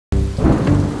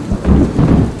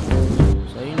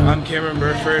I'm Camron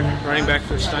Burford, running back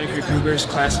for the Stoney Cougars,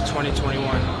 class of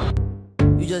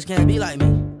 2021. You just can't be like me.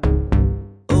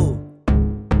 Ooh,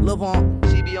 Lil Pump.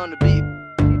 CB on the beat.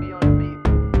 CB on the beat.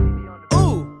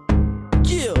 Ooh,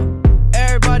 yeah.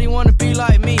 Everybody wanna be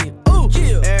like me. Ooh,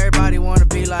 yeah. Everybody wanna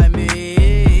be like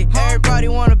me. Everybody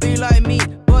wanna be like me.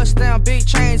 Bust down big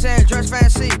chains and dress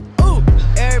fancy. Ooh,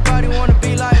 everybody wanna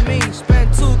be like me.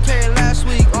 Spent 2K last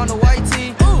week on the white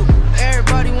tee. Ooh,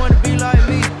 everybody wanna be like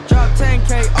me. Drop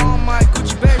 10K on my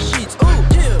Gucci bed sheets. Ooh,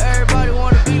 yeah. Everybody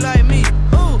wanna be like me.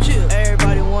 Ooh, yeah.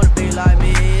 Everybody wanna be like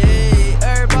me.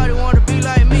 Everybody wanna be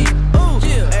like me. Ooh,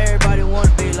 yeah. Everybody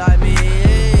wanna be like me.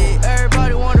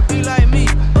 Everybody wanna be like me.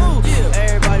 Ooh, yeah.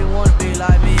 Everybody wanna be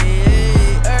like me.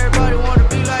 Everybody wanna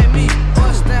be like me.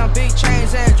 Bust down big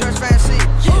chains and dress fancy.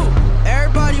 Ooh,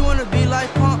 everybody wanna be like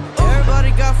Pump.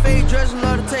 Everybody got fake dress and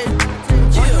love to take.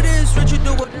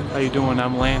 How you doing?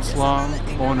 I'm Lance Long,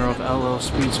 owner of LL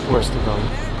Speed Sports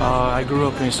Development. I grew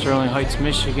up in Sterling Heights,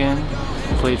 Michigan.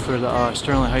 Played for the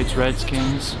Sterling Heights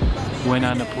Redskins. Went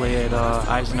on to play at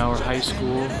Eisenhower High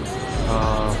School.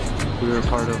 We were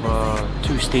part of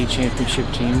 2 state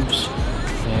championship teams.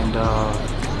 And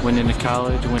went into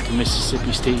college, went to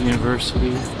Mississippi State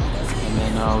University. And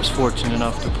then I was fortunate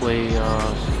enough to play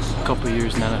a couple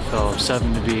years in the NFL,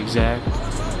 7 to be exact.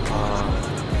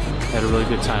 Had a really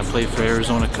good time. Played for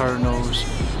Arizona Cardinals,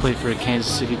 played for the Kansas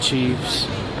City Chiefs,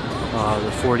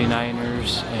 the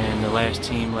 49ers, and the last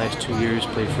 2 years,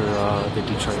 played for the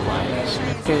Detroit Lions.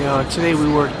 Okay, today we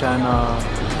worked on,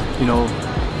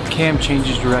 Cam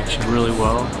changes direction really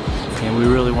well, and we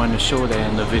really wanted to show that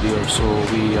in the video. So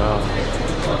we,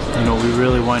 we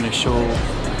really wanted to show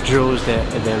drills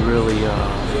that really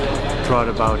brought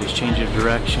about his change of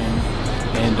direction.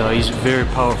 And he's a very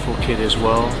powerful kid as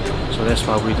well, so that's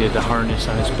why we did the harness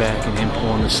on his back and him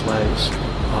pulling the sleds.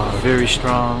 Very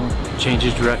strong,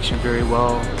 changes direction very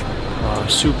well,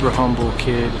 super humble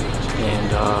kid,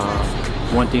 and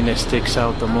one thing that sticks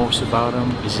out the most about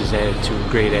him is his attitude,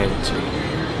 great attitude.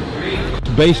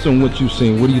 Based on what you've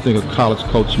seen, what do you think a college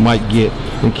coach might get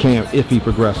in Cam if he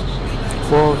progresses?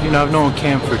 Well, I've known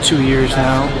Cam for 2 years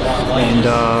now, and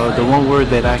the one word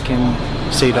that I can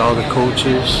say to all the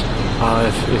coaches,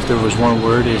 if there was one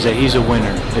word, is that he's a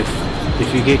winner.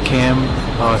 If you get Cam,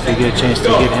 if you get a chance to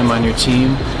get him on your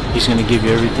team, he's going to give you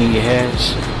everything he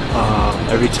has.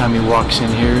 Every time he walks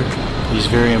in here, he's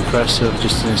very impressive,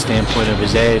 just in the standpoint of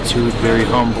his attitude, very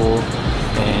humble,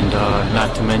 and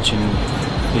not to mention,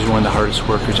 he's one of the hardest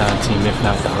workers on the team, if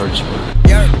not the hardest worker.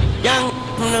 Young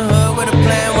from the hood with a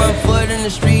plan, 1 foot in the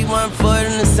street, 1 foot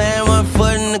in the sand, 1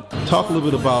 foot in the... Talk a little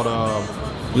bit about,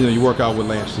 you work out with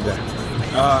Lance today.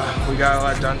 We got a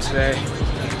lot done today.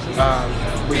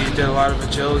 We did a lot of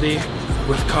agility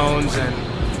with cones and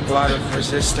a lot of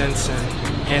resistance and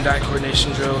hand-eye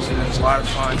coordination drills, and it was a lot of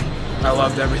fun. I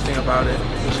loved everything about it.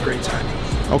 It was a great time.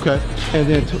 Okay, and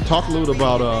then talk a little bit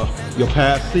about your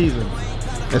past season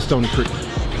at Stoney Creek.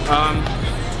 I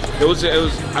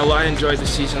enjoyed the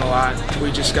season a lot.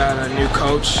 We just got a new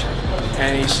coach,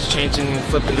 and he's changing and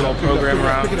flipping the whole program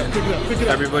around.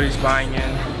 Everybody's buying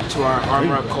in to our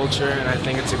armor up culture, and I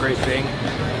think it's a great thing,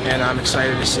 and I'm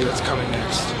excited to see what's coming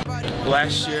next.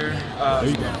 Last year,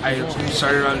 I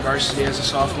started on varsity as a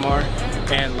sophomore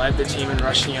and led the team in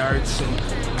rushing yards and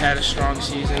had a strong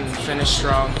season and finished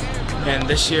strong. And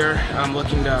this year, I'm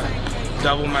looking to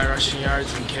double my rushing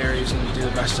yards and carries and do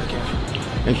the best I can.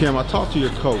 And Cam, I talked to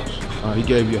your coach. He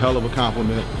gave you a hell of a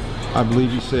compliment. I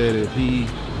believe he said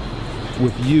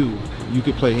with you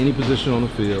could play any position on the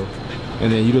field,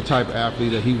 and then you're the type of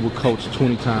athlete that he would coach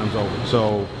 20 times over.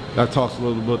 So that talks a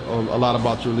lot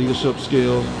about your leadership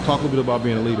skills. Talk a little bit about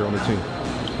being a leader on the team.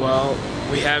 Well,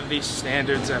 we have these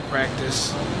standards at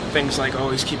practice, things like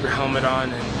always keep your helmet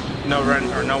on and no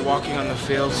run or no walking on the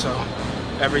field. So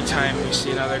every time we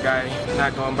see another guy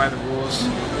not going by the rules,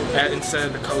 instead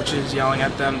of the coaches yelling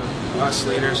at them, us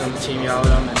leaders on the team yell at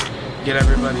them and get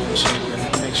everybody in shape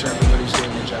and make sure everybody's doing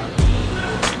their job.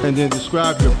 And then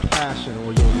describe your passion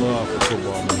or your love for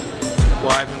football, man.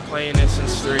 Well, I've been playing it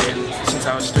since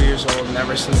I was 3 years old, and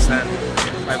ever since then,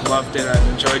 I've loved it. I've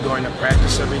enjoyed going to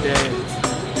practice every day, and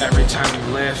every time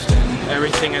we lift, and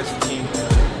everything as a team.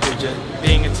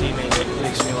 Being a teammate, it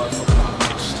makes me love football the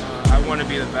most. I want to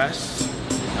be the best.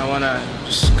 I want to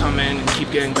just come in and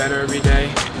keep getting better every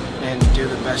day and do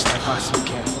the best I possibly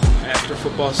can. After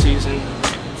football season,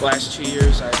 the last 2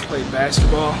 years, I've played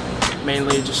basketball,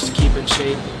 mainly just to keep in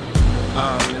shape.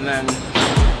 And then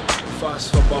for us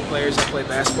football players that play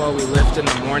basketball, we lift in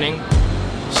the morning,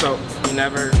 so we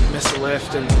never miss a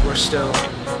lift, and we're still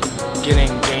getting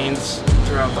gains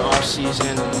throughout the off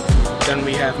season. And Then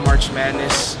we have March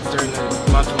Madness during the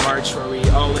month of March, where we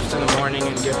all lift in the morning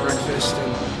and get breakfast.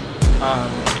 And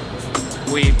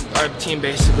our team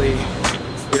basically,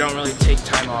 we don't really take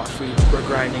time off. We're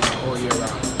grinding the whole year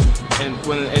round. And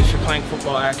if you're playing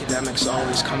football, academics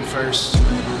always come first.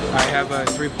 I have a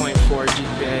 3.4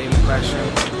 GPA in the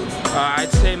classroom. I'd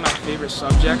say my favorite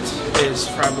subject is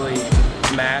probably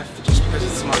math, just because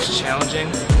it's the most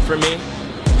challenging for me.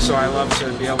 So I love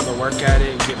to be able to work at it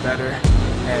and get better,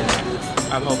 and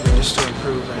I'm hoping just to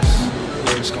improve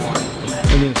as years go on.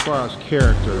 And then as far as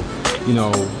character, you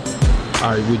know,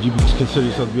 would you consider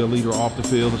yourself to be a leader off the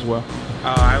field as well?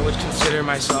 I would consider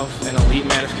myself an elite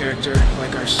man of character,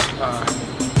 like our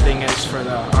thing is for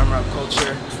the Armor Up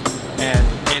culture,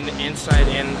 and inside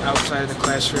and outside of the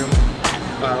classroom,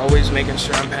 always making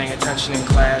sure I'm paying attention in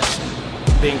class,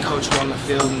 being coachable on the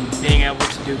field, and being able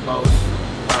to do both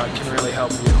can really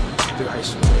help you through high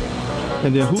school.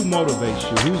 And then who motivates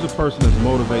you? Who's the person that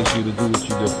motivates you to do what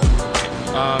you do?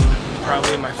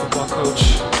 Probably my football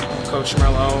coach, Coach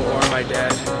Merlot, or my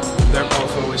dad. They're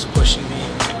both always pushing me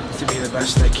to be the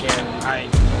best I can.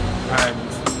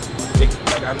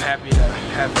 I'm happy to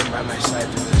have them by my side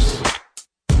through this.